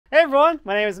Hey everyone,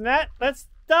 my name is Matt. That's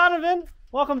Donavan.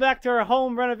 Welcome back to our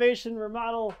home renovation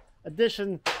remodel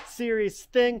edition series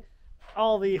thing.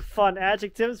 All the fun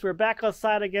adjectives. We're back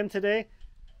outside again today,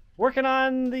 working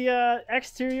on the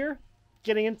exterior,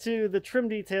 getting into the trim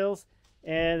details,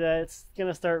 and it's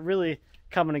gonna start really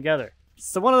coming together.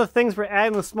 So one of the things we're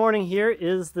adding this morning here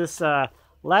is this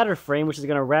ladder frame, which is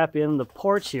gonna wrap in the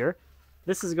porch here.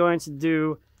 This is going to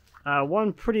do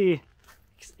one pretty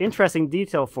interesting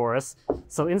detail for us.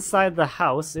 So inside the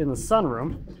house, in the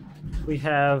sunroom, we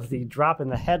have the drop in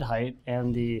the head height,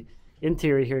 and the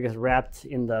interior here gets wrapped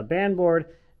in the bandboard,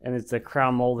 and it's a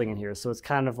crown molding in here. So it's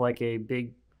kind of like a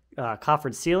big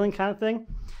coffered ceiling kind of thing.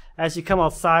 As you come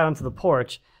outside onto the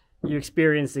porch, you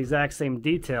experience the exact same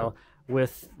detail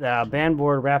with the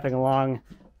bandboard wrapping along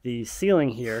the ceiling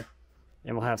here,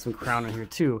 and we'll have some crown in here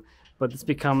too. But this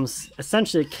becomes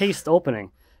essentially a cased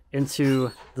opening into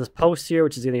this post here,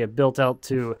 which is going to get built out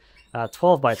to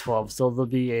 12 by 12. So there'll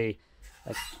be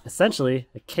essentially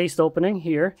a cased opening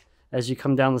here as you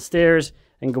come down the stairs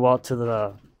and go out to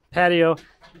the patio.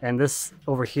 And this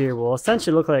over here will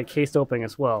essentially look like a cased opening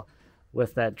as well,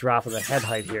 with that drop of the head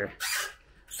height here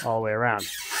all the way around.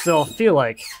 So it'll feel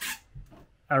like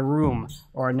a room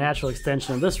or a natural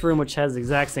extension of this room, which has the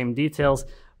exact same details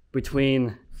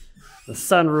between the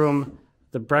sunroom,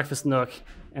 the breakfast nook,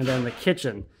 and then the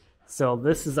kitchen. So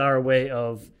this is our way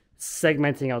of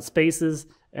segmenting out spaces,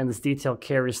 and this detail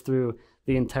carries through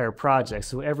the entire project.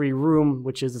 So every room,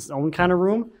 which is its own kind of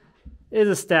room, is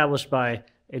established by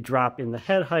a drop in the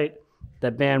head height,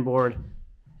 that bandboard,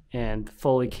 and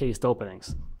fully cased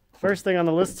openings. First thing on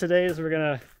the list today is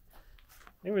we're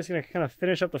just gonna kind of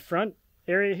finish up the front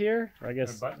area here, or I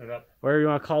guess button it up. Whatever you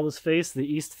want to call this face, the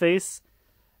east face.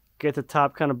 Get the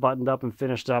top kind of buttoned up and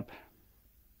finished up.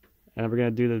 And we're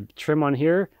going to do the trim on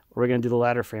here, or we're going to do the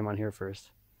ladder frame on here first.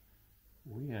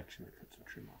 We actually cut some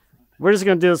trim off front. We're just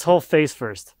going to do this whole face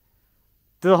first.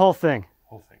 Do the whole thing.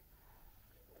 Whole thing.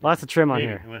 Lots of trim on Maybe,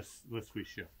 here. Unless we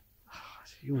shift.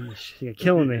 You're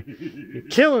killing me. You're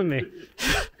killing me.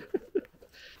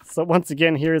 So once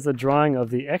again, here's a drawing of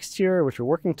the exterior, which we're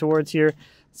working towards here.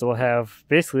 So we'll have,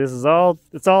 basically this is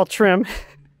it's all trim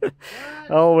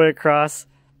all the way across.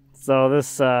 So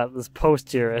this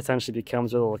post here essentially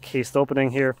becomes a little cased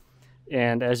opening here,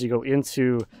 and as you go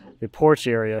into the porch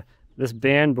area, this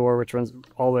bandboard, which runs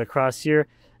all the way across here,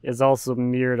 is also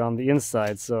mirrored on the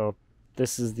inside. So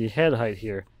this is the head height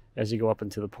here as you go up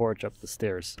into the porch, up the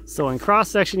stairs. So in cross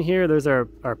section here, there's our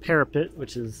parapet,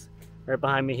 which is right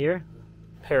behind me here.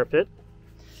 Parapet.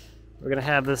 We're gonna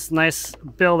have this nice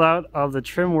build out of the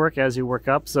trim work as you work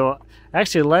up. So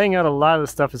actually laying out a lot of the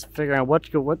stuff is figuring out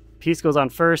what piece goes on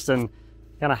first, and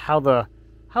kind of how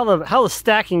the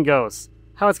stacking goes,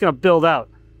 how it's gonna build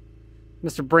out.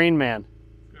 Mr. Brain Man.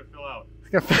 It's gonna fill out. It's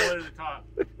gonna fill to the top.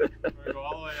 We're gonna go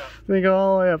all the way up. We're gonna go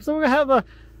all the way up. So we're gonna have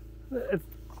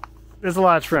there's a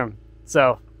lot of trim.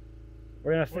 So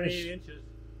we're gonna finish. 28 inches.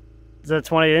 Is that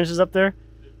 28 inches up there?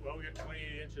 Well, we got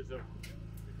 28 inches of.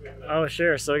 Oh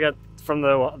sure. So we got from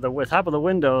the top of the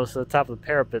windows to the top of the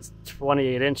parapets,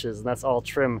 28 inches, and that's all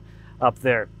trim up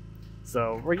there.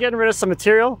 So we're getting rid of some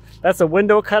material. That's a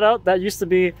window cutout. That used to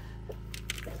be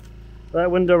that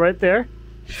window right there.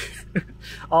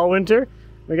 All winter.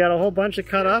 We got a whole bunch of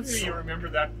cutoffs. You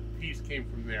remember that piece came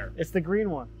from there. It's the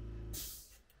green one.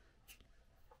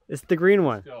 It's the green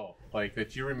one. Still, like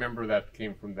that you remember that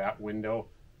came from that window.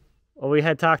 Well, we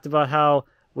had talked about how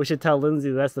we should tell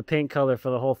Lindsay that's the paint color for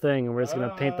the whole thing, and we're just going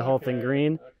to paint the whole thing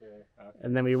green. Okay.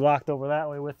 And then we walked over that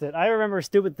way with it. I remember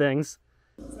stupid things.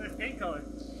 It's nice paint color.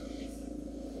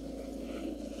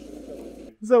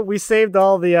 So we saved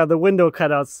all the window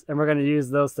cutouts, and we're going to use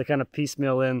those to kind of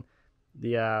piecemeal in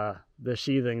the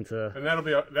sheathing to. And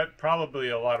that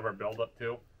probably a lot of our buildup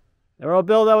too. And we're all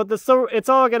build out with this, so it's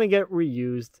all going to get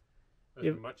reused.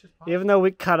 As much as possible. Even though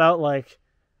we cut out like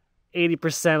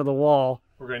 80% of the wall.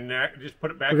 We're going to just put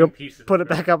it back in pieces. Put it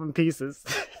back up in pieces.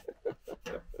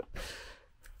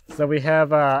 So we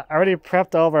have already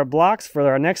prepped all of our blocks for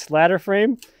our next ladder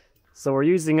frame. So we're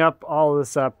using up all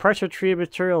this pressure treated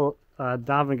material.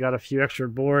 Donavan got a few extra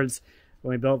boards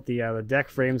when we built the deck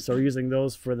frame, so we're using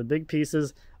those for the big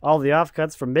pieces. All the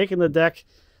offcuts from making the deck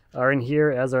are in here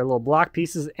as our little block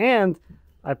pieces, and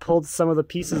I pulled some of the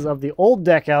pieces of the old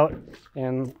deck out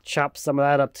and chopped some of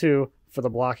that up too for the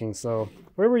blocking. So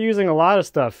we're using a lot of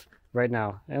stuff right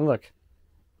now. And look,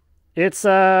 it's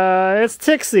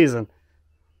tick season.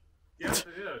 Yes, it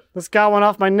is. This got one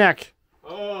off my neck.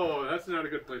 Oh, that's not a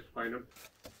good place to find them.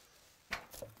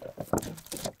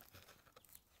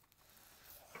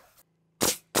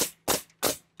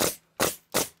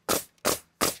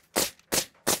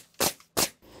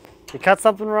 You cut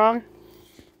something wrong?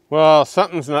 Well,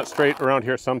 something's not straight around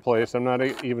here someplace. I'm not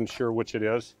even sure which it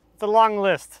is. It's a long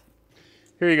list.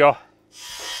 Here you go.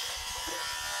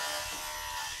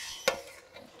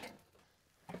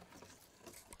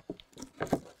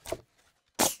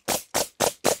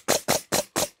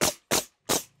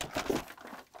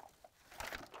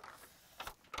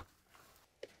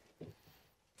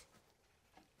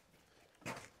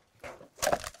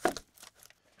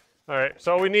 All right,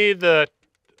 so we need the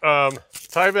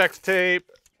Tyvek tape,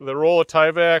 the roll of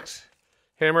Tyvek,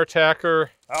 hammer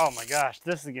tacker. Oh my gosh,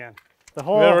 this again. The Then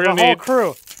whole, we're the gonna whole need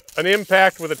crew. an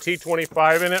impact with a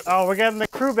T25 in it. Oh, we're getting the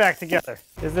crew back together.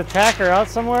 Is the tacker out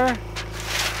somewhere?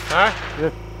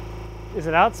 Huh? Is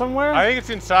it out somewhere? I think it's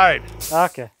inside.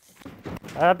 Okay.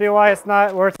 That'd be why it's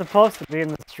not where it's supposed to be in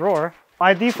this drawer.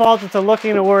 I defaulted to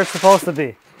looking at where it's supposed to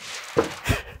be.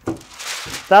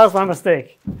 That was my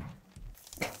mistake.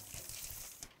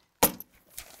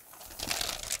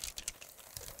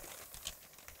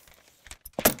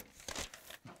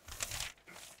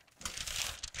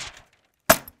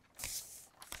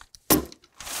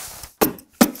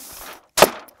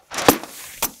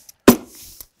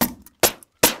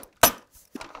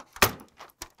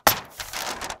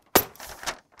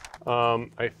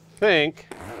 I think,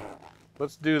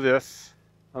 let's do this.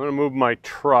 I'm gonna move my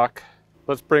truck.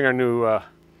 Let's bring our new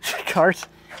Cart.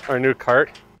 our new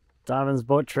cart. Donovan's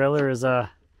boat trailer is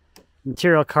a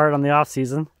material cart on the off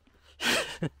season.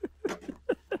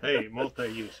 Hey,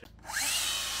 multi-use.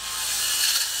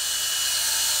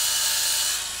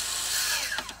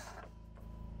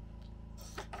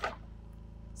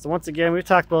 So once again, we've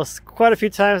talked about this quite a few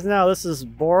times now. This is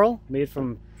boral made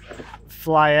from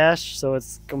fly ash, so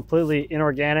it's completely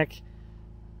inorganic.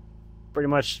 Pretty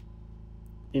much,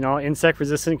 you know, insect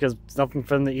resistant because it's nothing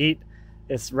for them to eat.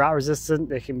 It's rot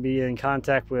resistant. It can be in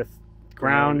contact with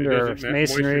ground or masonry.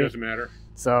 Moisture doesn't matter.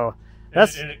 So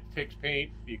that's and it takes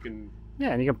paint. You can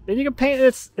and you can paint.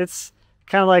 It's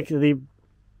kind of like the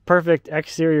perfect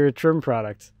exterior trim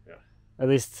product. Yeah. At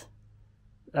least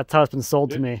that's how it's been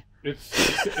sold to me. I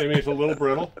mean, it's a little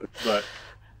brittle, but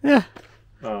yeah.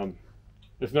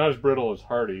 It's not as brittle as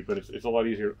hardy, but it's a lot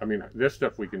easier. I mean, this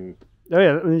stuff we can. Oh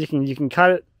yeah, I mean, you can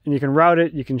cut it and you can route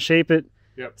it. You can shape it.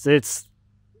 Yep. So it's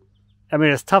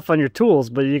tough on your tools,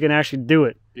 but you can actually do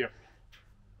it. Yep.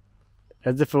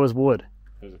 As if it was wood,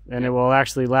 and it will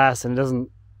actually last, and it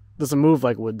doesn't move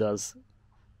like wood does,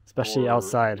 especially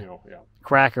outside. You know, yeah.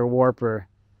 Crack or warp or.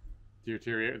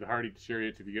 Deteriorate. The hardy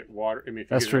deteriorates if you get water. I mean, if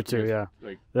That's you true get too. Yeah.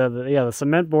 Like the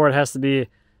cement board has to be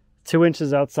 2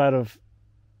 inches outside of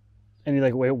any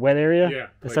like wet area. Yeah.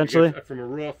 Essentially. Like from a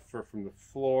roof or from the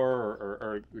floor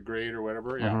or the grate or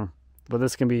whatever. Yeah. But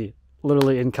this can be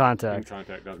literally in contact. In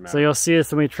contact doesn't matter. So you'll see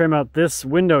this when we trim out this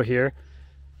window here.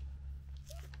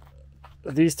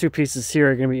 These two pieces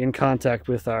here are going to be in contact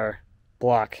with our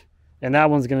block, and that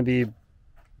one's going to be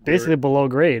basically below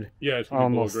grade. Yeah, it's going to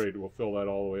be below grade. We'll fill that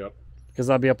all the way up. Because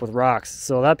that'll be up with rocks.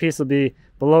 So that piece will be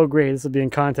below grade. This will be in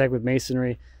contact with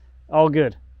masonry. All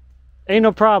good. Ain't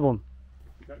no problem.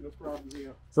 Got no problem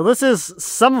here. So this is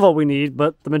some of what we need,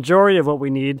 but the majority of what we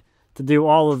need to do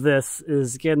all of this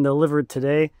is getting delivered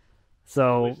today.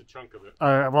 So, at least a chunk of it.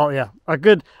 well, yeah,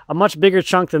 a much bigger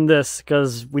chunk than this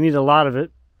because we need a lot of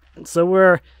it.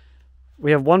 So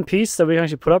we have one piece that we can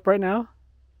actually put up right now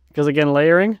because again,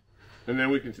 layering. And then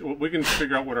we can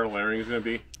figure out what our layering is going to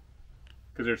be.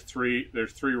 Because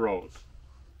there's three rows.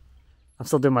 I'm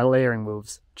still doing my layering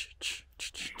moves.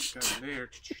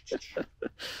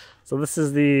 So this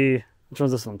is which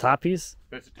one's this one? Top piece?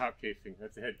 That's the top casing.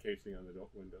 That's the head casing on the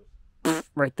windows.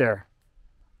 Right there.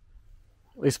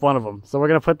 At least one of them. So we're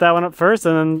going to put that one up first,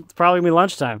 and then it's probably going to be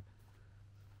lunchtime.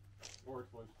 Or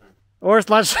it's lunchtime. Or it's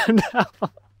lunchtime now.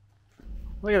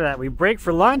 Look at that. We break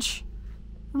for lunch,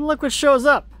 and look what shows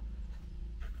up.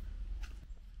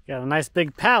 Got a nice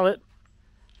big pallet.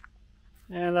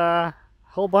 And a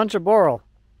whole bunch of boral.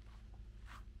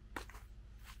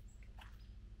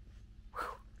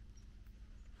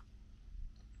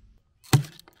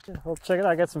 We'll check it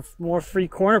out. I got some more free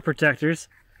corner protectors.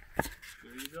 There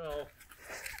you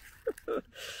go.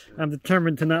 I'm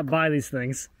determined to not buy these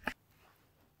things.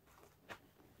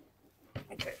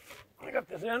 Okay, I got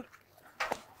this in.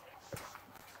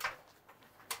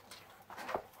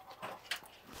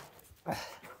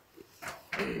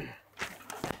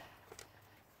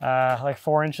 Like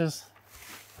 4 inches.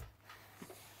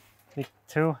 Maybe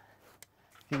 2.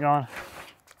 Keep going.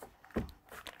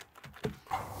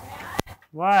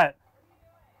 What?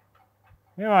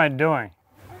 What am I doing?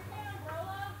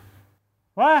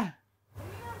 What?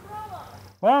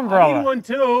 What umbrella? I need one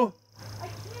too. I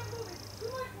can't move it. It's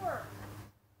too much work.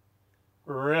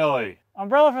 Really?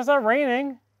 Umbrella if it's not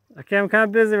raining. Okay, I'm kind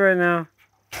of busy right now.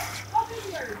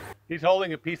 He's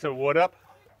holding a piece of wood up.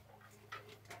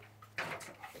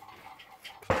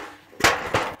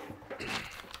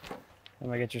 Let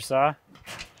me get your saw.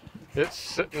 It's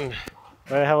sitting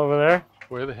Way the hell over there?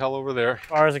 way the hell over there. As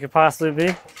far as it could possibly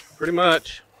be. Pretty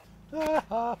much. What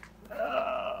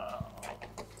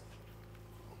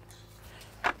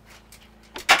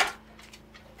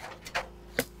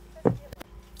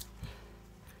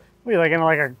are you like in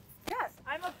like a... Yes,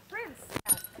 I'm a prince.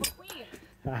 Yes, I'm a queen.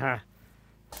 Uh-huh.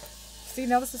 See,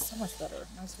 now this is so much better.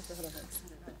 Now I'm supposed to have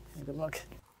a Good luck.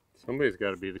 Somebody's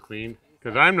got to be the queen.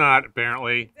 Because I'm not,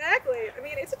 apparently. Exactly. I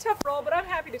mean, it's a tough role, but I'm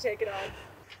happy to take it on.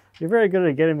 You're very good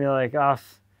at getting me like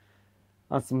off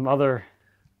on some other...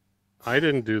 I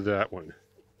didn't do that one.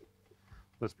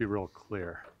 Let's be real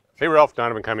clear. Hey Ralph,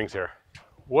 Donavan Cummings here.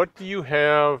 What do you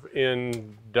have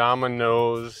in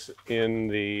dominoes in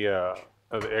the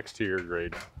exterior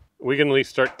grade? We can at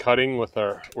least start cutting with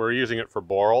we're using it for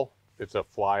boral. It's a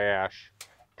fly ash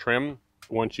trim.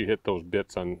 Once you hit those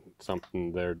bits on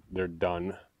something, they're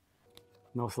done.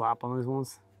 No slop on these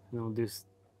ones? You want to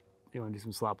do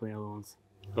some slop on the other ones?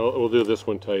 We'll do this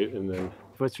one tight and then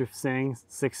What's your saying?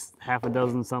 Half a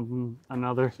dozen something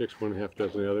another? 6, 1/2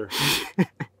 dozen the other.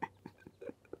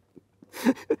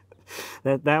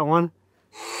 That one?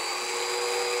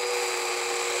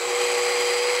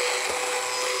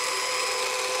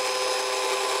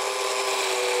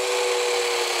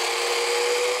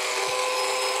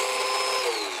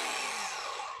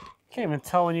 Can't even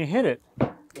tell when you hit it.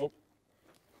 Nope.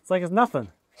 It's like it's nothing.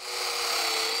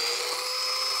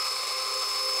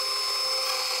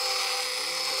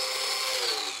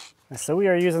 So we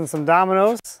are using some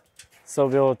dominoes, so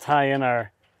we'll be able to tie in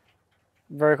our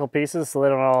vertical pieces so they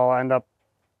don't all end up.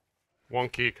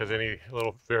 Wonky because any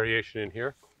little variation in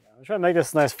here. I'm trying to make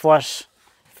this nice flush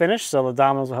finish, so the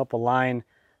dominoes will help align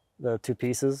the two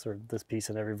pieces, or this piece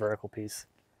and every vertical piece.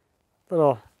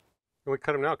 Little. And we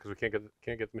cut them now because we can't get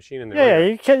the machine in there. Yeah,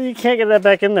 you can't get that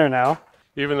back in there now.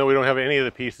 Even though we don't have any of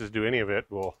the pieces do any of it,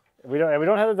 We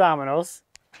don't have the dominoes.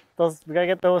 Those we gotta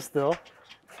get those still,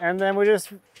 and then we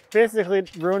just basically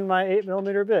ruined my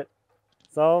 8mm bit.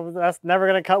 So that's never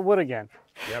gonna cut wood again.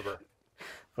 never.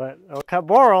 But it'll cut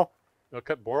boral They'll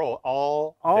cut boral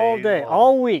all day, long.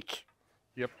 all week.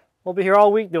 Yep. We'll be here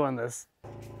all week doing this.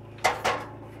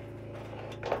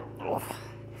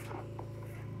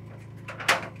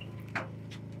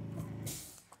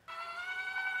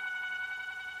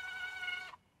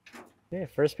 Okay,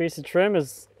 first piece of trim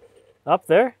is up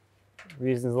there. We're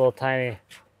using these little tiny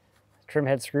trim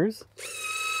head screws.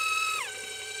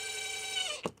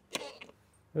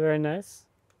 Very nice.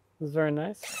 This is very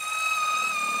nice.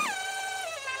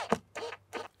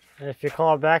 And if you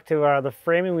call back to the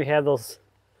framing, we had those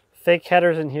fake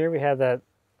headers in here. We had that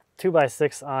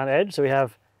 2x6 on edge, so we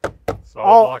have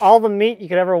all the meat you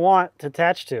could ever want to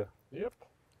attach to. Yep.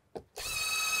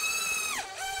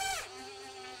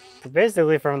 So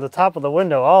basically, from the top of the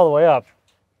window all the way up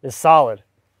is solid.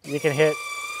 You can hit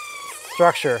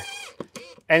structure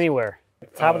anywhere.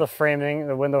 Top of the framing,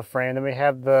 the window frame. Then we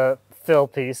have the fill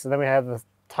piece, and then we have the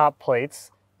top plates.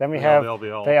 Then we have the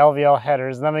LVL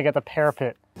headers, and then we get the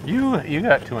parapet. You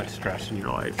got too much stress in your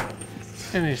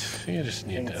life, and you just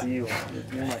need to.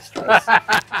 You're my stress.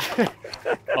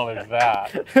 Oh, there's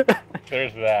that.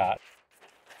 There's that.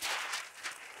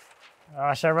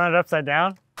 Should I run it upside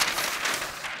down?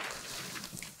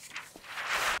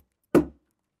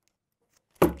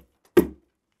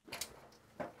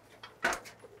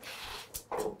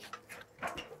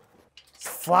 It's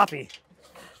floppy.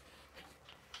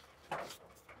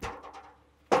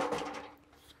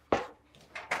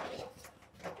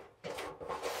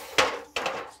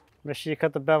 Make sure you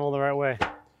cut the bevel the right way.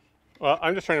 Well,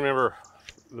 I'm just trying to remember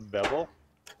the bevel.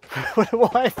 What it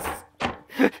was?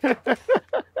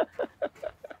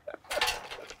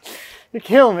 You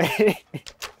kill me. I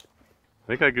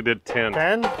think I did 10.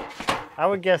 10? I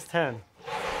would guess 10.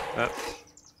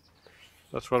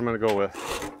 That's what I'm going to go with.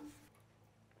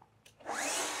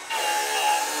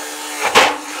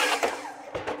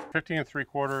 $15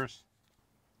 3/4,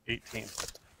 18.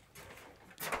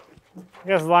 I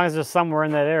guess as long as there's somewhere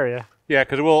in that area, Yeah,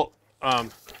 because we'll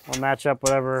match up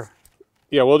whatever.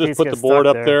 yeah, we'll just piece put the gets board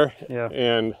stuck up there. Yeah.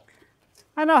 And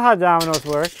I know how dominoes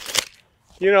work.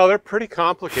 you know, they're pretty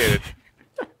complicated.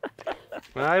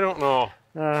 I don't know.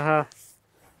 Uh-huh.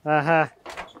 Uh-huh.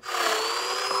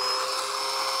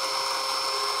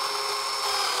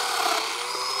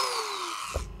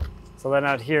 So then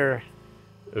out here,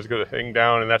 It's going to hang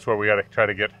down, and that's where we got to try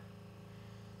to get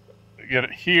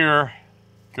it here.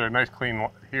 Get a nice clean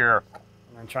one here.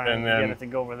 I'm trying to get it to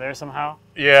go over there somehow.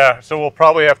 Yeah, so we'll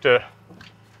probably have to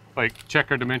like check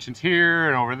our dimensions here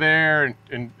and over there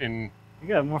and You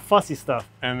got more fussy stuff.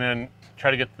 and then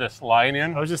try to get this line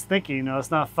in. I was just thinking, you know,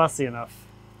 it's not fussy enough.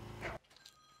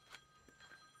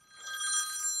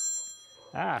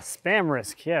 Ah, spam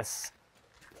risk, yes.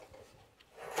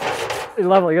 Your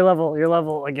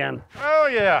level again. Oh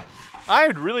yeah. I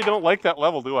really don't like that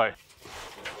level, do I?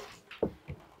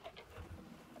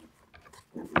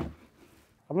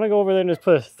 I'm gonna go over there and just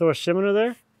throw a shim under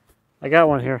there. I got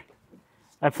one here.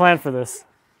 I planned for this.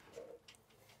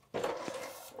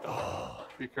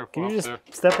 Be careful. Can you just there.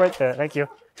 step right there? Thank you.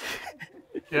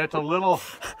 Yeah, it's a little.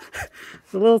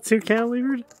 It's a little too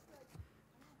cantilevered.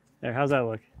 There, how's that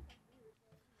look?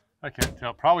 I can't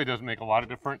tell. Probably doesn't make a lot of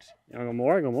difference. You wanna go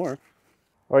more? Go more.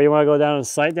 Or you wanna go down and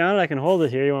sight down it? I can hold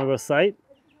it here. You wanna go sight?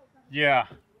 Yeah.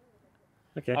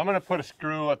 Okay. I'm gonna put a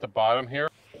screw at the bottom here.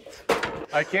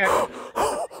 I can't.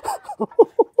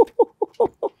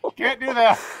 Can't do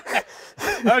that.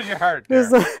 That was your heart.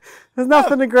 There's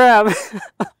nothing to grab.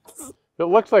 It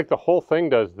looks like the whole thing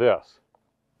does this.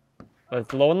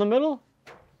 It's low in the middle?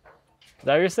 Is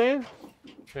that what you're saying?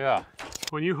 Yeah.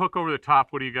 When you hook over the top,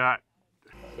 what do you got?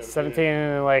 17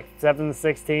 and like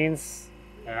 7/16.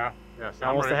 Yeah. Yeah.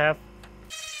 Almost a half.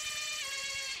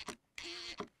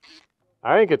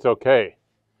 I think it's okay.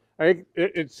 I think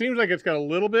it seems like it's got a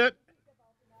little bit.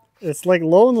 It's like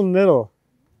low in the middle,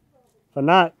 but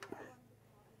not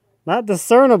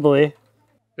discernibly.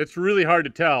 It's really hard to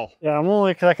tell. Yeah, I'm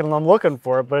only I'm looking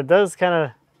for it, but it does kind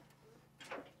of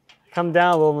come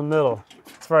down a little in the middle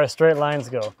as far as straight lines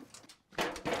go.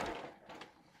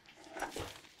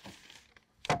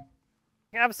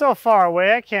 I'm so far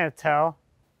away, I can't tell.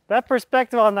 That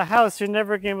perspective on the house, you're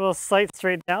never going to be able to sight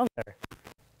straight down there.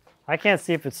 I can't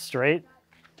see if it's straight,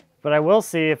 but I will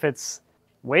see if it's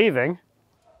waving.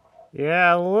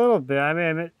 Yeah, a little bit. I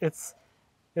mean, it's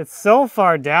so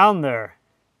far down there.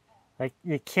 Like,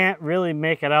 you can't really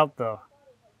make it out though.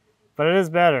 But it is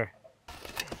better.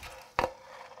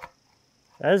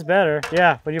 That is better.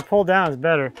 Yeah, when you pull down, it's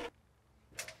better.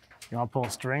 You want to pull a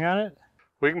string on it?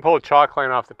 We can pull a chalk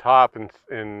line off the top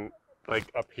and like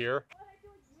up here.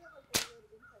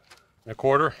 A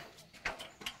quarter.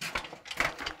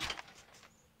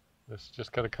 This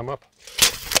just got to come up.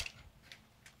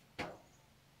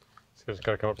 It's just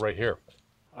got to come up right here.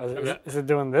 Is it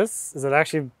doing this? Is it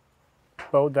actually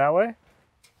bowed that way?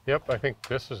 Yep, I think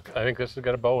this has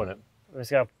got a bow in it. We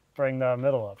just got to bring the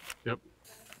middle up. Yep.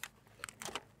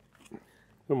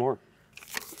 No more.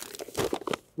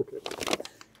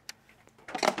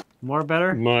 More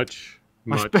better? Much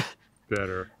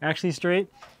better. Actually straight?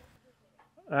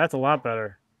 That's a lot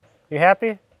better. You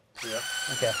happy? Yeah.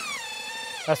 Okay.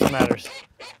 That's what matters.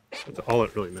 That's all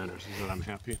that really matters is that I'm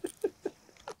happy.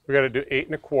 We got to do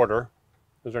 8 1/4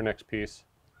 is our next piece.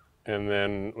 And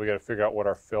then we got to figure out what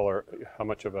our filler, how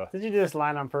much of a... Did you do this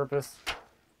line on purpose?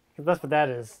 Because that's what that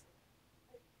is.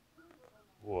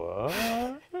 What?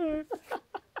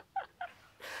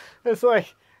 It's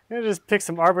like, you just pick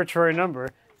some arbitrary number.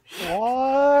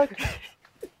 What?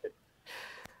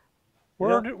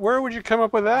 Where would you come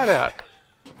up with that at?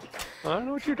 I don't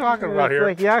know what you're talking about here.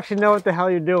 Like you actually know what the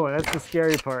hell you're doing. That's the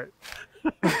scary part.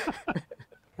 All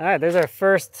right, there's our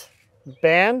first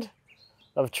band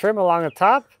of trim along the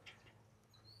top.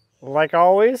 Like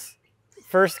always,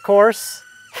 first course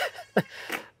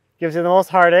gives you the most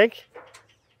heartache.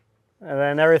 And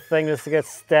then everything just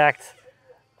gets stacked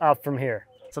up from here.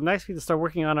 So next we need to start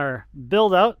working on our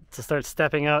build out to start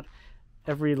stepping out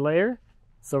every layer.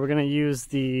 So we're going to use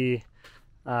the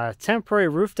temporary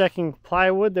roof decking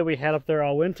plywood that we had up there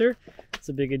all winter. It's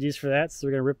a big good use for that. So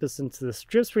we're going to rip this into the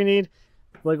strips we need,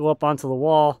 wiggle up onto the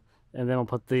wall, and then we'll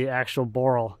put the actual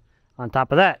boral on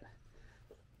top of that.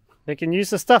 They can use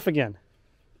the stuff again.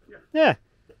 Yeah.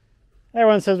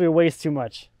 Everyone says we waste too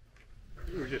much.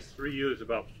 We were just reused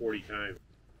about 40 times.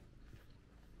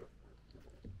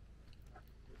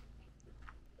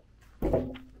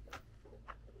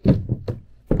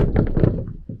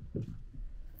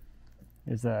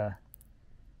 There's a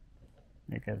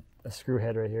screw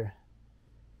head right here.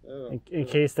 Oh, in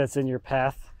case that's in your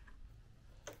path.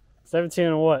 17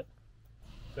 and what?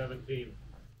 17.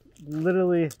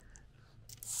 Literally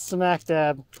smack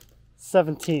dab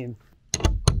 17.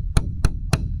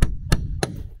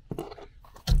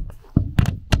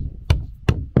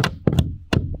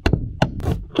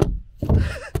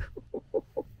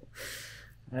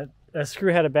 That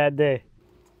screw had a bad day.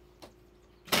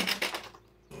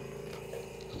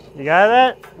 You got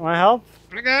that? Want to help?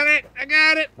 I got it. I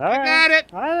got it. All I right. got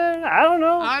it. I don't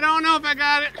know. I don't know if I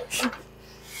got it.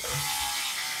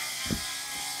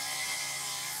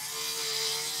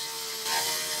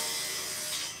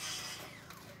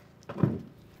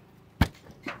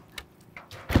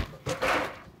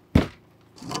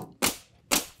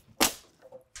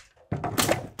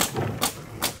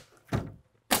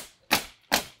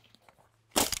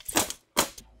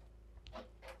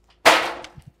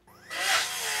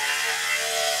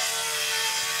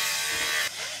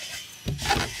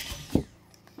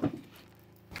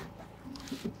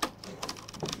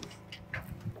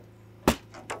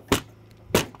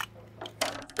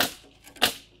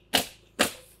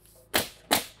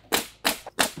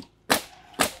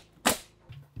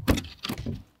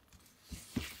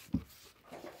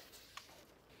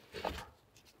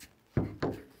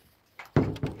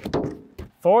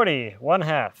 40,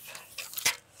 1/2.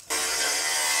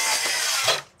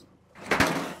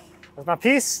 That's my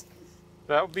piece.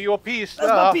 That would be your piece. That's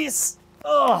my piece.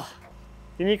 Oh.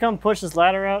 Can you come push this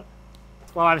ladder out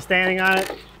while I'm standing on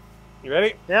it? You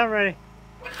ready? Yeah, I'm ready.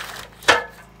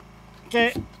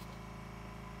 Okay.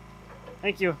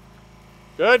 Thank you.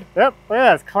 Good? Yep, look at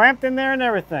that. It's clamped in there and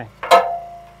everything.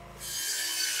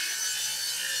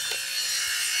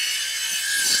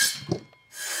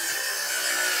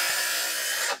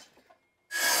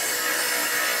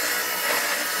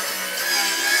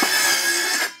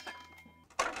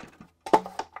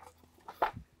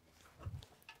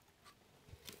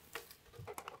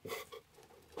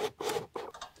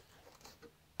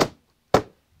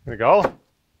 There we go.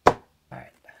 All right.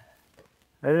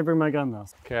 I didn't bring my gun though.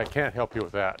 Okay, I can't help you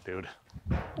with that, dude.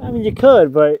 I mean, you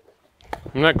could, but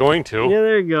I'm not going to. yeah,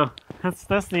 there you go.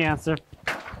 That's the answer.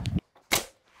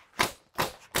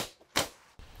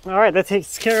 All right, that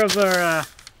takes care of our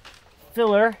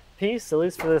filler piece, at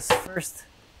least for this first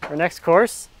or next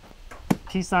course.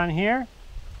 Piece on here,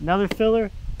 another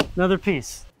filler, another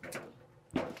piece.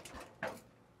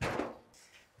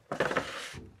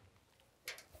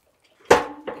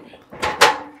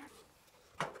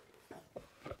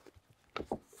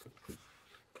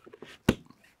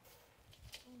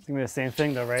 It's gonna be the same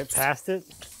thing though, right? Past it,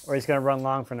 or he's gonna run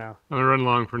long for now. I'm gonna run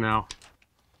long for now.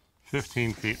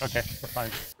 15 feet. Okay, we're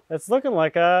fine. It's looking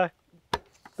like a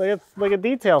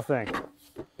detail thing.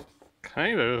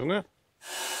 Kind of, isn't it?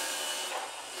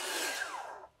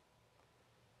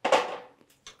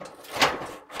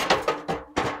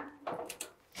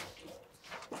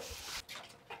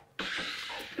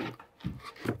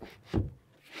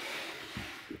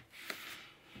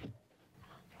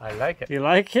 I like it. You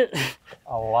like it?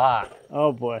 A lot.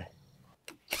 Oh boy.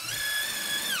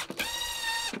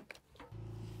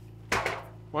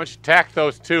 Why don't you tack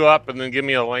those two up and then give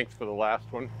me a length for the last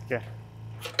one? Okay.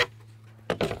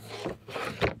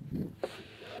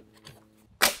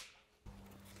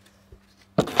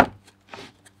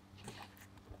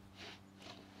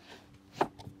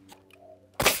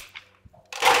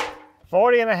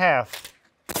 $40.5.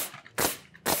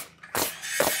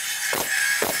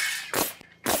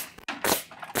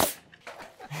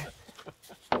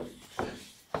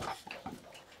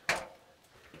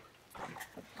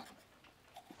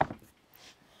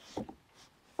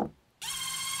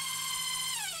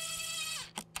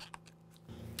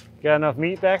 Got enough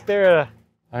meat back there?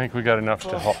 I think we got enough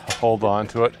to hold on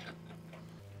to it.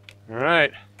 All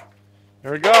right,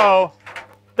 here we go.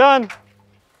 Done.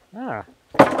 Ah.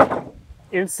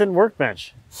 Instant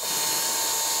workbench.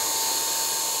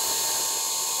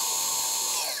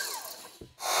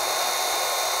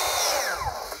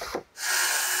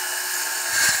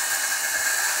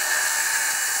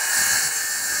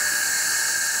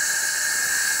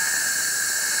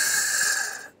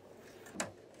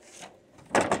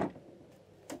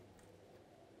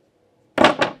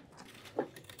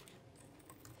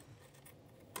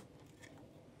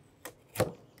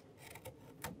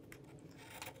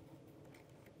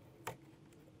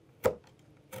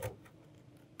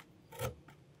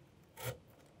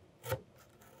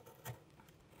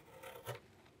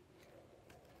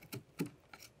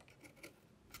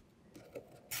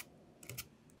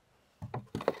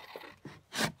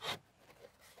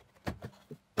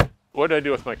 What did I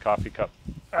do with my coffee cup?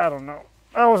 I don't know.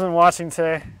 I wasn't watching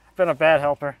today. Been a bad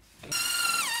helper.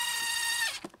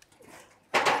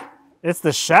 It's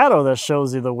the shadow that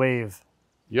shows you the wave.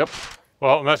 Yep.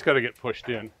 Well, and that's got to get pushed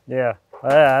in. Yeah.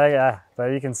 Yeah.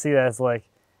 But you can see that it's like,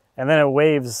 and then it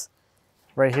waves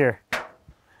right here.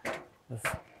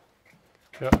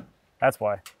 Yep. That's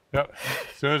why. Yep.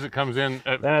 As soon as it comes in.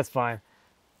 Then it's fine.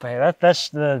 But that's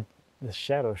the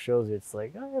shadow shows you. It's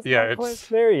like, oh, it's Yeah, not quite it's-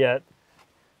 there yet.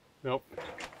 Nope.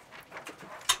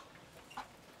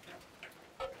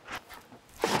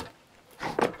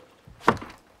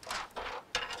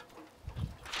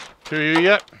 To you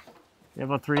yet? Yeah,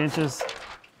 about 3 inches.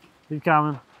 Keep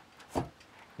coming.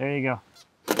 There you go.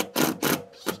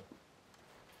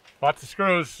 Lots of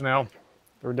screws now.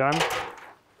 We're done.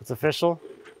 It's official.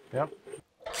 Yep.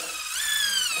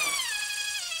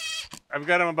 I've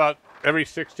got them about every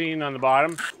 16 on the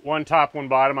bottom. One top, one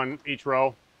bottom on each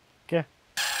row. Okay.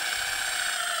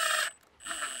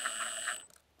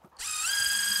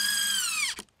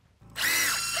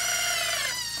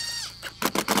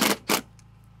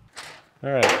 All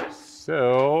right,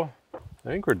 so I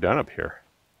think we're done up here.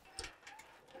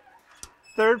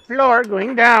 3rd floor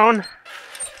going down.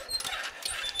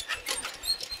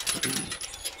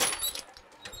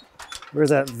 Where's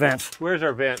that vent? Where's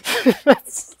our vent?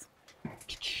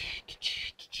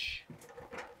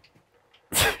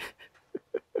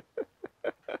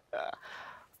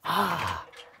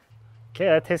 Okay,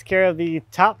 that takes care of the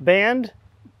top band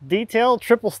detail,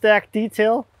 triple stack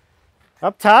detail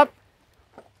up top.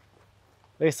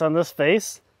 Based on this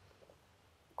face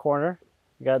corner,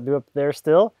 you got to do up there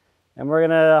still. And we're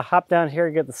gonna hop down here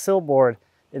and get the sill board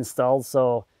installed.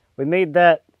 So we made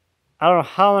that, I don't know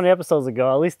how many episodes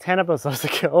ago, at least 10 episodes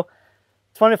ago.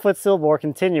 20-foot sill board,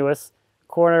 continuous,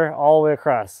 corner all the way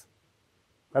across.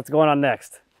 That's going on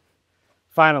next.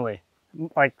 Finally,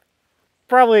 like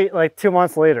probably like 2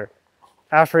 months later,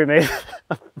 after we made it.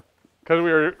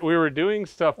 Because we were doing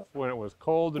stuff when it was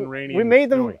cold and rainy. We made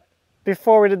them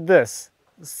before we did this.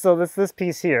 So this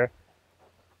piece here,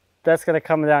 that's gonna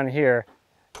come down here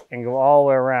and go all the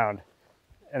way around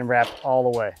and wrap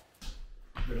all the way.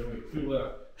 There's only 2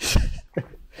 left.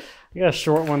 You got a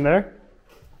short one there.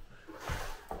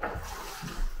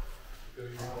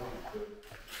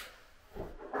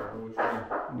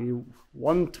 You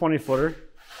 1 20-footer,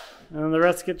 and then the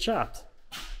rest get chopped.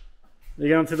 You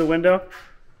going through the window?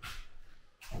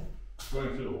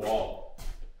 Going through the wall.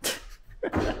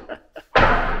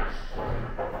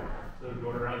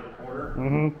 Going around the corner.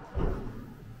 Mm-hmm.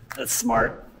 That's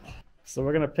smart. So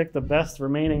we're gonna pick the best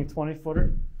remaining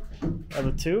 20-footer of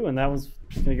the 2, and that one's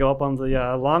gonna go up on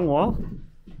the long wall.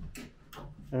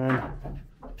 And then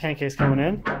Pancake's coming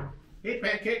in. Hey,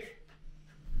 Pancake.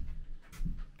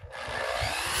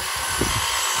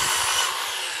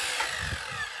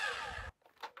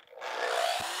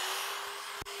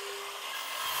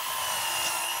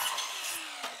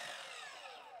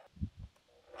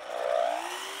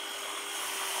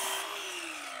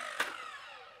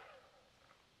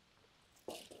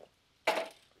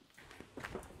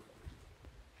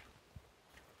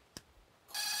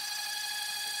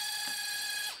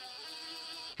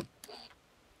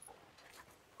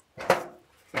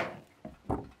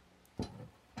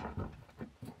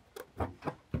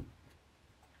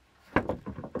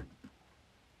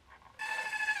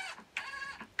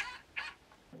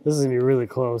 This is gonna be really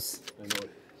close.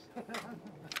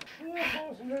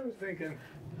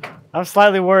 I'm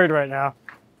slightly worried right now.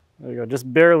 There you go,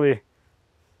 just barely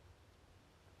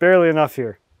enough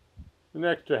here. An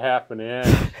extra half an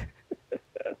inch.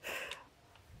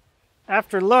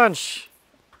 After lunch,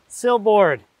 sill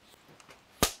board.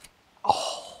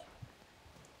 Oh.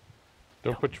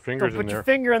 Don't put your fingers Don't put in your there.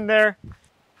 finger in there.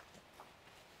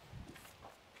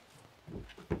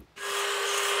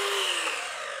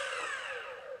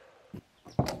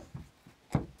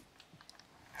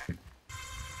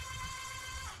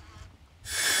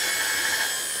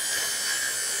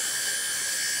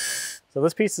 So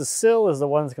this piece of sill is the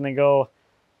one that's going to go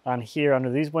on here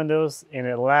under these windows, and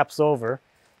it laps over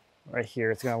right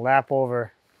here. It's going to lap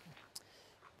over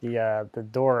the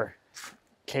door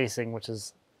casing, which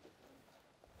is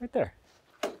right there.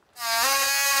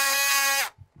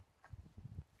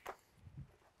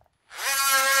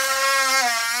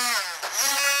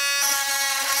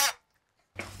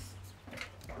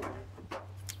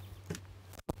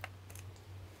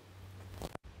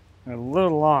 A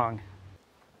little long.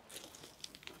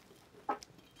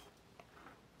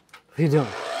 What are you doing?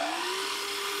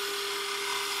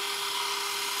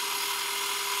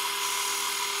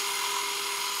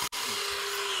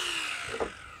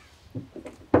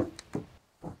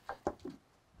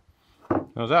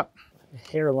 How's that?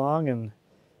 Hair long and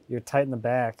you're tight in the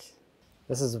back.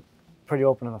 This is pretty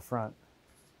open in the front.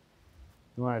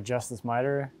 You want to adjust this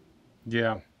miter?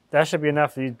 Yeah. That should be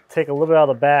enough. You take a little bit out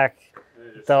of the back,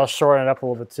 that'll shorten it up a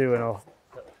little bit too, and it'll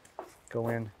go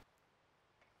in.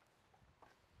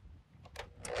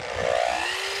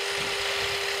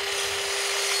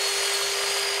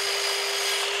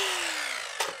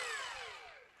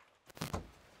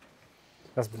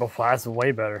 That's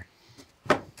way better.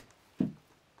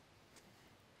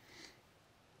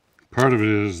 Part of it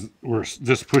is where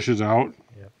this pushes out.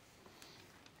 Yep.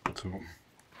 So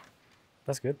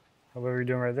That's good. However you're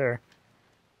doing right there.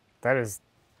 That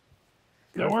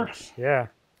works. Yeah.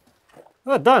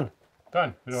 Oh, done.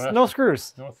 Done. No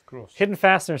screws. No screws. Hidden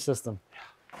fastener system.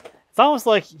 It's almost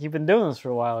like you've been doing this for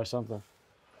a while or something.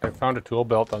 I found a tool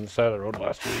belt on the side of the road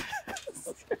last week.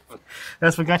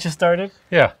 That's what got you started?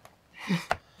 Yeah.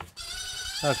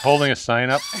 I was holding a sign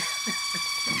up.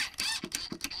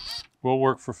 We'll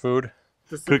work for food.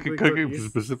 Specifically cookies.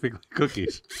 Specifically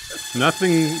cookies.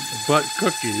 Nothing but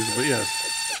cookies, but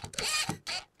yes.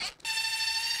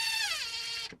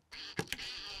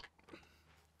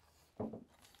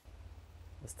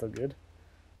 That's still good?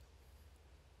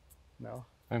 No.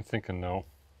 I'm thinking no.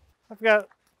 I've got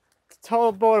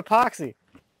total boat epoxy.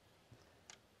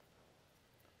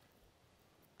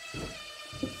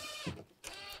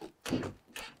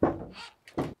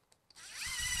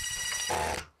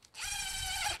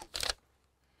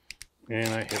 And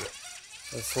I hit it.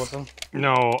 Let's flip them.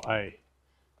 No, I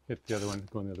hit the other one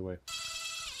going the other way.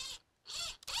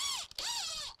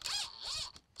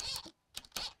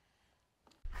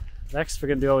 Next, we're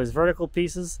going to do all these vertical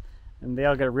pieces, and they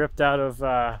all get ripped out of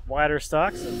wider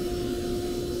stocks.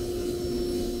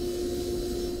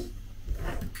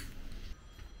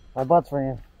 My butt's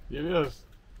ringing. It is.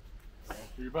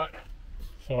 After your butt.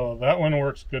 So that one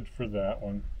works good for that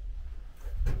one.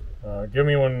 Give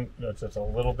me one that's just a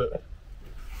little bit.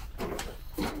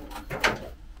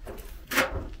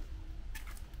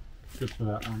 Good for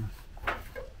that one.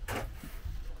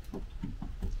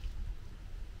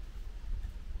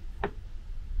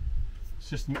 It's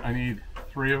just, I need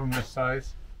 3 of them this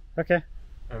size. Okay.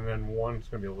 And then one's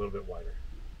going to be a little bit wider.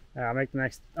 I'll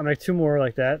make 2 more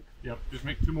like that. Yep, just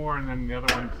make 2 more and then the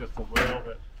other one's just a little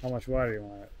bit. How much wider do you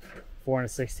want it? 4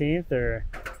 1/16 or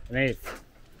an 1/8?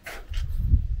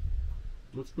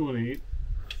 Let's go an 8.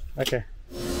 Okay.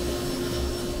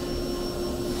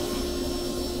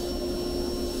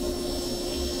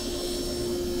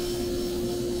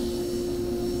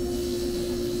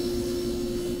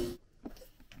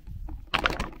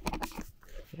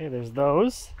 Okay, there's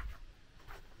those.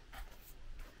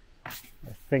 I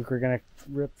think we're gonna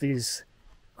rip these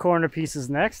corner pieces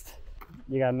next.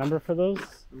 You got a number for those?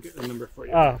 I'm getting a number for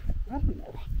you. Oh, I don't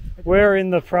know. Where in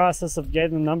the process of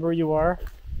getting the number you are?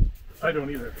 I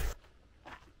don't either.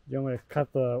 You want me to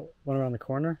cut the one around the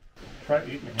corner? Try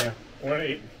 8 1/2. 1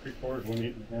 8 3/4, 1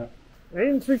 8 1/2.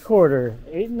 8 3/4,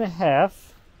 8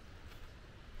 1/2,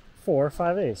 4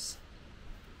 5/8.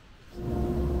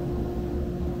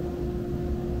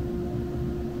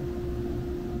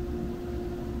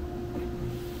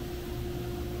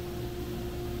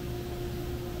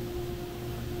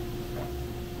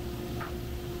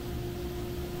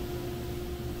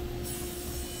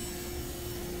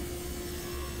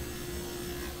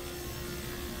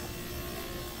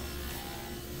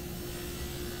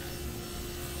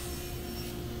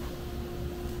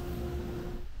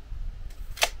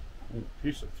 A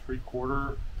piece of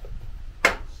 3/4,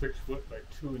 6 foot by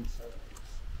 2 7/8.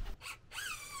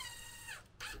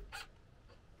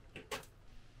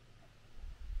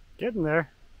 Getting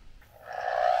there.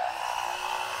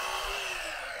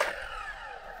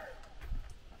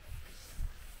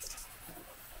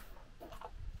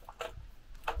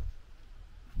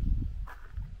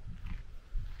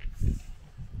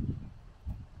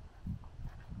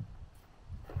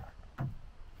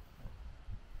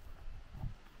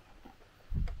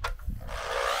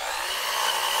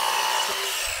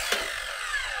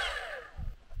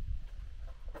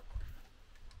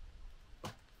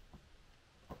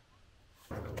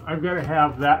 I've got to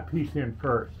have that piece in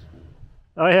first.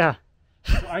 Oh yeah.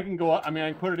 So I can go, I mean,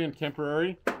 I can put it in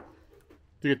temporary to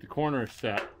get the corner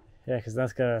set. Yeah, because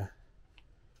that's gonna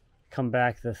come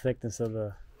back the thickness of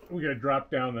the We got to drop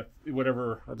down the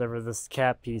whatever. this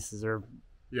cap piece is, or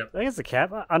Yep. I think it's a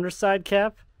cap, underside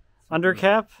cap, under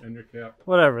cap, Under cap.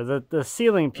 whatever. The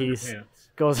ceiling piece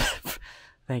Underpants. goes.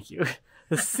 Thank you.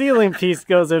 The ceiling piece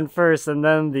goes in first, and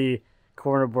then the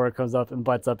corner board comes up and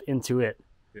butts up into it.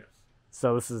 Yes.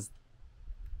 So this is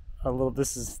a little.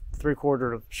 This is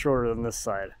 3/4 shorter than this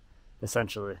side,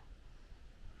 essentially.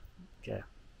 Okay.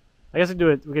 I guess we do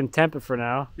it. We can temp it for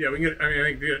now. Yeah, we can get. I mean, I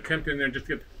think we get a temp in there. Just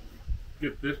get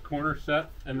this corner set,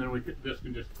 and then this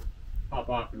can just pop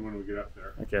off, and when we get up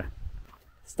there. Okay.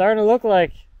 Starting to look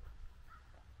like.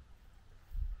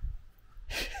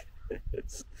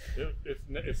 It's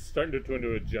starting to turn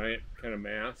into a giant kind of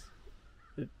mass.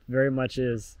 It very much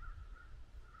is.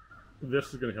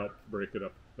 This is going to help break it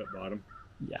up that bottom.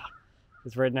 Yeah.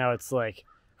 Because right now it's like.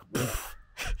 It's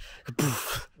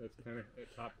kind of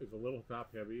it's a little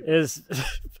top heavy. It is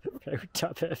very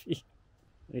top heavy.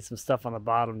 Need some stuff on the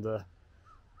bottom to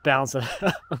balance it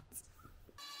out.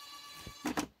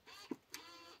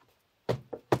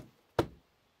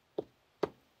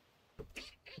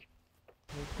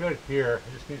 Good here.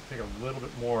 I just need to take a little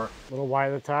bit more. A little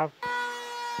wide at the top.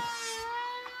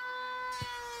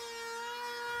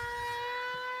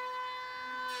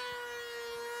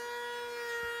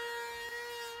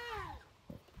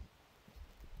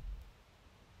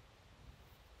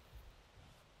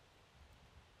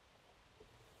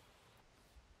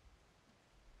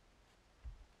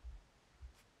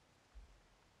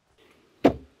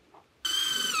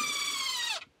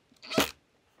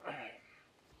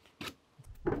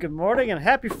 Good morning and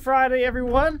happy Friday,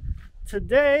 everyone.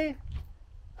 Today,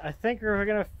 I think we're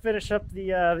gonna finish up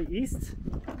the east-ish.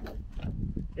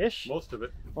 Most of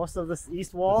it. Most of this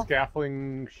east The wall.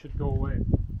 scaffolding should go away.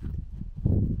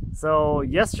 So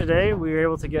yesterday we were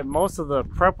able to get most of the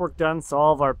prep work done, so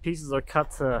all of our pieces are cut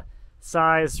to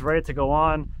size, ready to go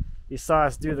on. You saw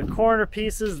us do the corner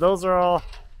pieces. Those are all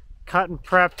cut and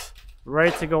prepped,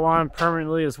 ready to go on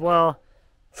permanently as well.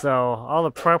 So all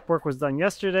the prep work was done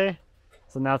yesterday.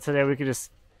 So now today we could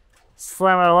just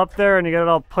slam it all up there and you get it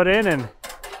all put in and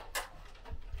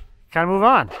kind of move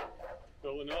on.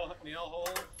 Fill the nail holes.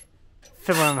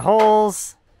 Filling in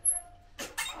holes,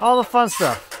 all the fun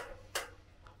stuff.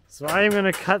 So I am going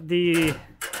to cut the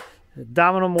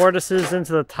domino mortises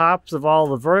into the tops of all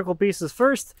the vertical pieces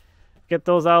first. Get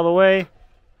those out of the way.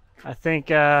 I think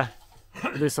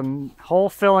do some hole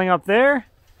filling up there.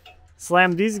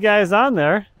 Slam these guys on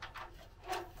there.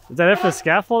 Is that it for the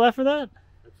scaffold after that?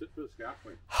 That's it for the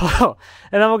scaffolding. Oh,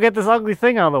 and then we'll get this ugly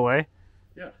thing out of the way.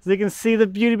 Yeah. So you can see the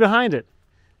beauty behind it.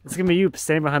 It's going to be you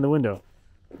standing behind the window.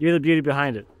 You're the beauty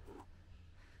behind it.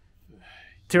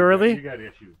 Too early? You got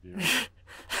issues,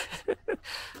 dude.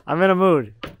 I'm in a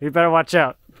mood. You better watch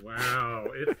out. Wow,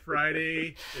 it's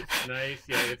Friday. It's nice.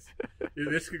 Yeah,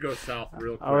 this could go south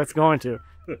real quick. Oh, it's going to.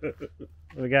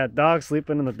 We got dogs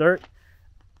sleeping in the dirt.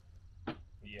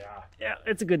 Yeah. Yeah,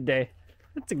 it's a good day.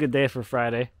 It's a good day for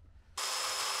Friday.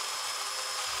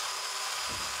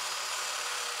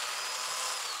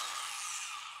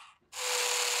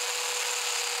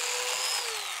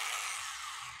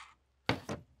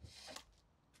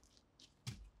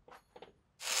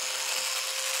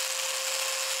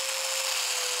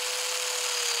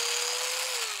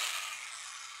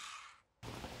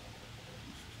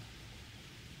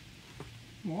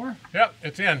 More? Yep,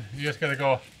 it's in. You just gotta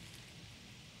go.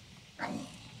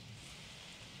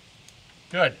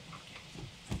 Good.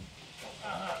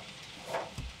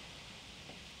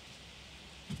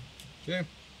 Okay.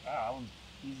 That one's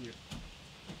easier.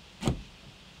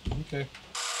 Okay.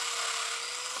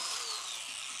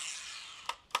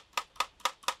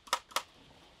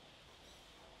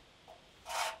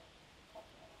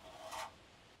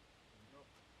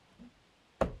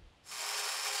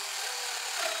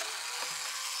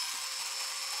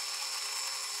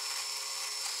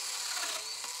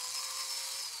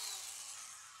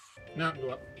 No, go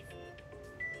up.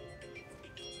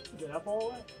 Is it up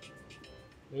all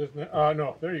the way?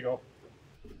 No, there you go.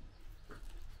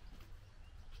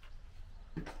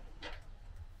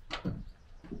 Go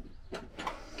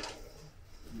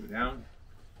down.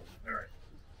 All right.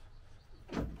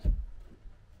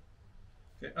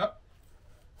 Okay, up.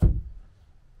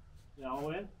 Yeah, all the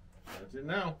way in? That's it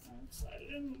now. I'm slide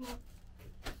it in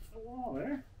the wall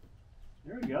there.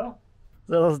 There we go.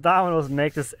 So those dominoes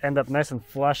make this end up nice and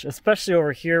flush, especially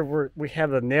over here where we have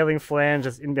the nailing flange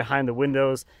that's in behind the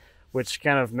windows, which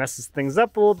kind of messes things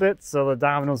up a little bit. So the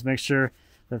dominoes make sure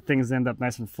that things end up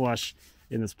nice and flush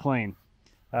in this plane.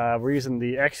 We're using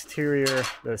the exterior,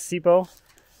 the SIPO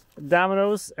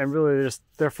dominoes, and really they're just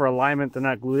there for alignment. They're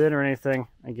not glued in or anything.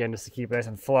 Again, just to keep it nice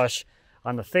and flush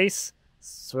on the face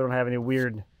so we don't have any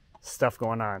weird stuff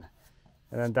going on.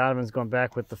 And then Donovan's going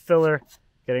back with the filler,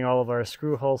 getting all of our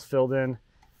screw holes filled in.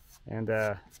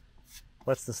 And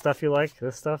what's the stuff you like?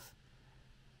 This stuff?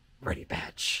 Ready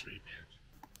Patch.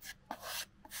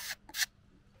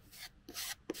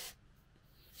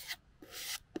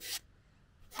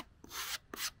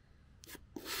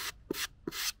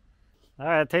 All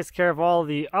right, it takes care of all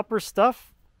the upper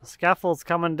stuff. The scaffold's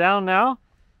coming down now,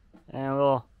 and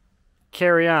we'll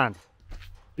carry on.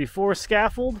 Before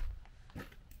scaffold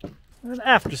and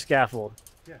after scaffold.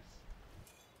 Yes.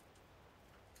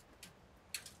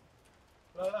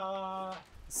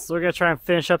 So we're gonna try and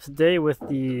finish up today with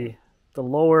the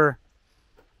lower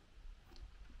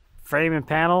frame and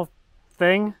panel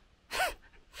thing,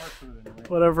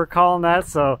 whatever we're calling that.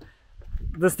 So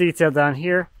this detail down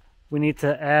here, we need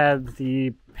to add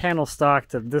the panel stock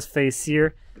to this face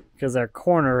here because our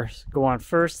corners go on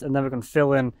first, and then we can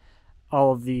fill in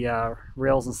all of the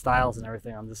rails and stiles and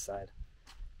everything on this side.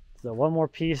 So one more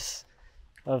piece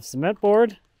of cement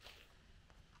board,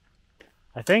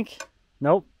 I think.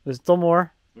 Nope, there's still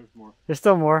more. There's more. There's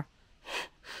still more.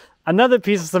 Another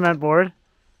piece of cement board,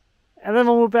 and then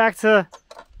we'll move back to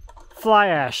fly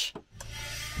ash.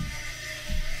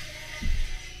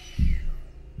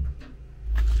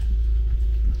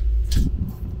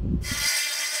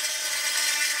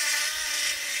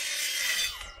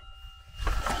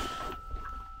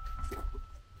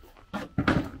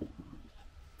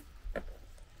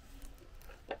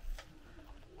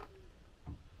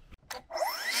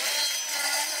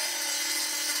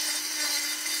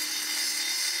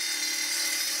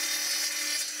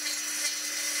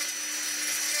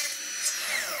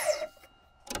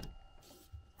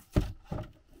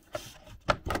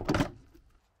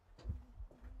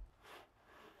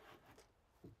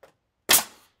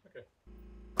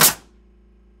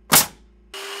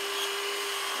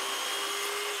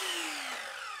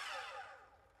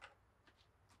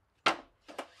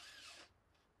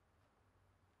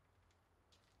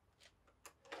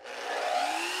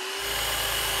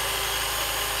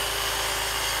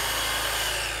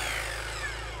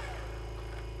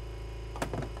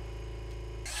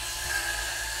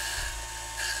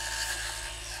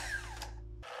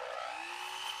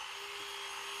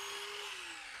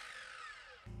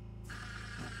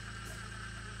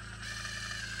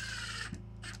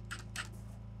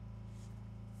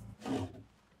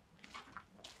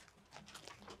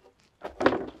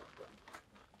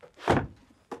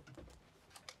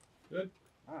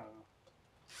 I don't know.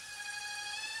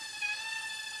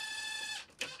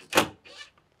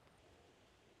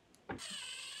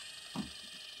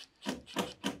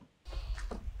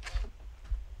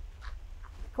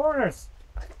 Corners.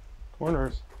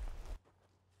 Corners.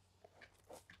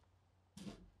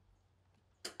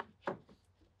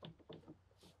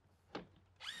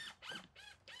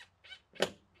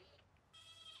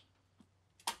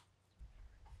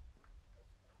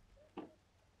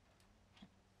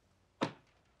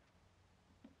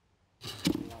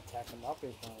 Tack them up.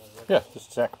 Yeah,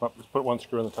 just tack them up. Just put one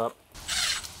screw in the top.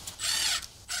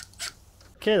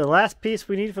 Okay, the last piece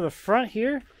we need for the front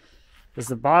here is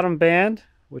the bottom band,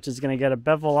 which is going to get a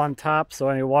bevel on top, so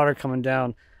any water coming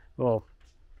down will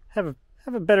have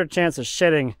a better chance of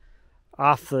shedding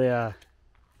off the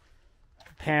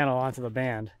panel onto the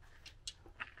band.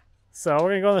 So we're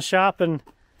going to go in the shop and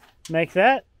make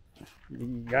that.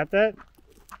 You got that?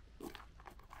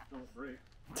 Don't break.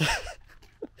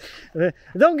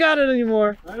 Don't got it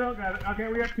anymore. I don't got it.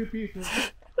 Okay, we got 2 pieces.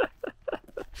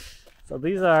 So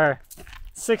these are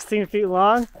 16 feet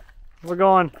long. We're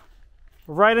going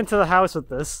right into the house with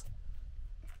this.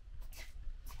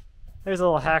 There's a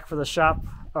little hack for the shop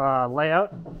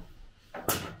layout.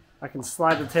 I can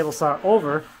slide the table saw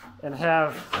over and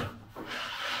have,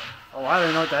 oh, I don't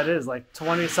even know what that is, like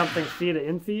 20 something feet of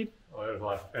infeed. Oh, there's a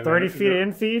lot. 30 feet of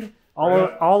infeed,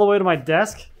 all the way to my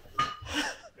desk.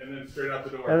 And then straight out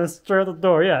the door. And then straight out the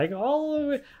door, yeah. I go all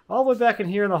the way back in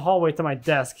here in the hallway to my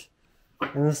desk.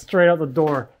 And then straight out the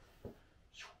door.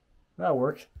 That'll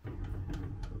work.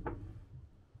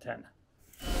 10.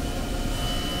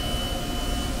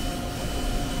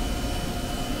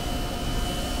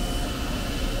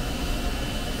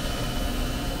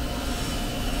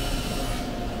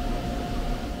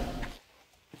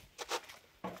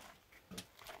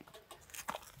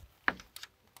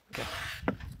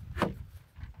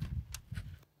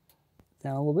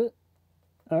 Down a little bit.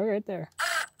 Oh, right there.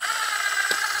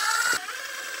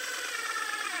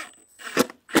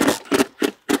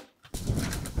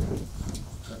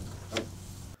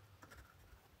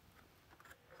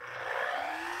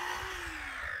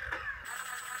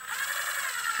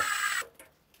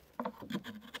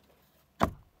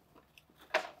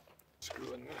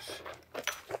 Screw in this.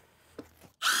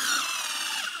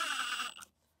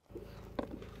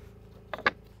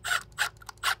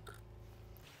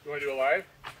 You want to do a live?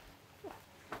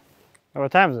 Oh,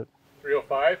 what time is it?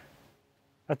 3:05.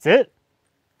 That's it?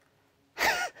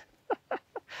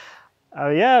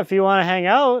 Yeah, if you want to hang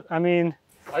out, I mean,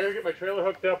 I gotta get my trailer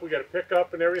hooked up. We got a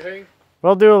pickup and everything.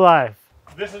 we'll do a live.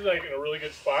 This is like in a really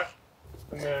good spot.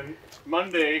 And then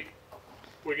Monday,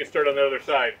 we can start on the other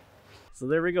side. So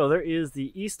there we go. There is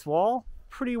the east wall.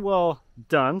 Pretty well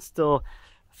done. Still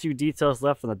a few details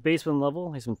left on the basement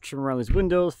level. There's some trim around these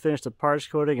windows, finished the parge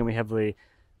coating, and we have the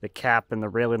cap and the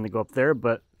railing that go up there.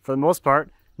 But for the most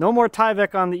part, no more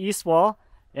Tyvek on the east wall,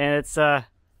 and it's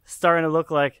starting to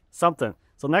look like something.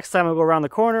 So next time I'll go around the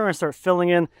corner and start filling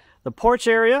in the porch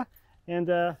area and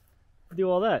do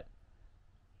all that.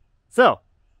 So,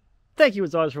 thank you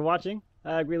as always for watching.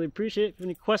 I really appreciate it. If you have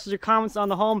any questions or comments on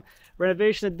the home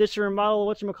renovation, addition, remodel,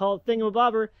 whatchamacallit,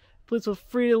 thingamabobber, please feel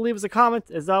free to leave us a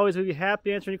comment. As always, we'd be happy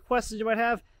to answer any questions you might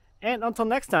have. And until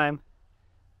next time,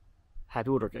 happy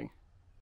woodworking.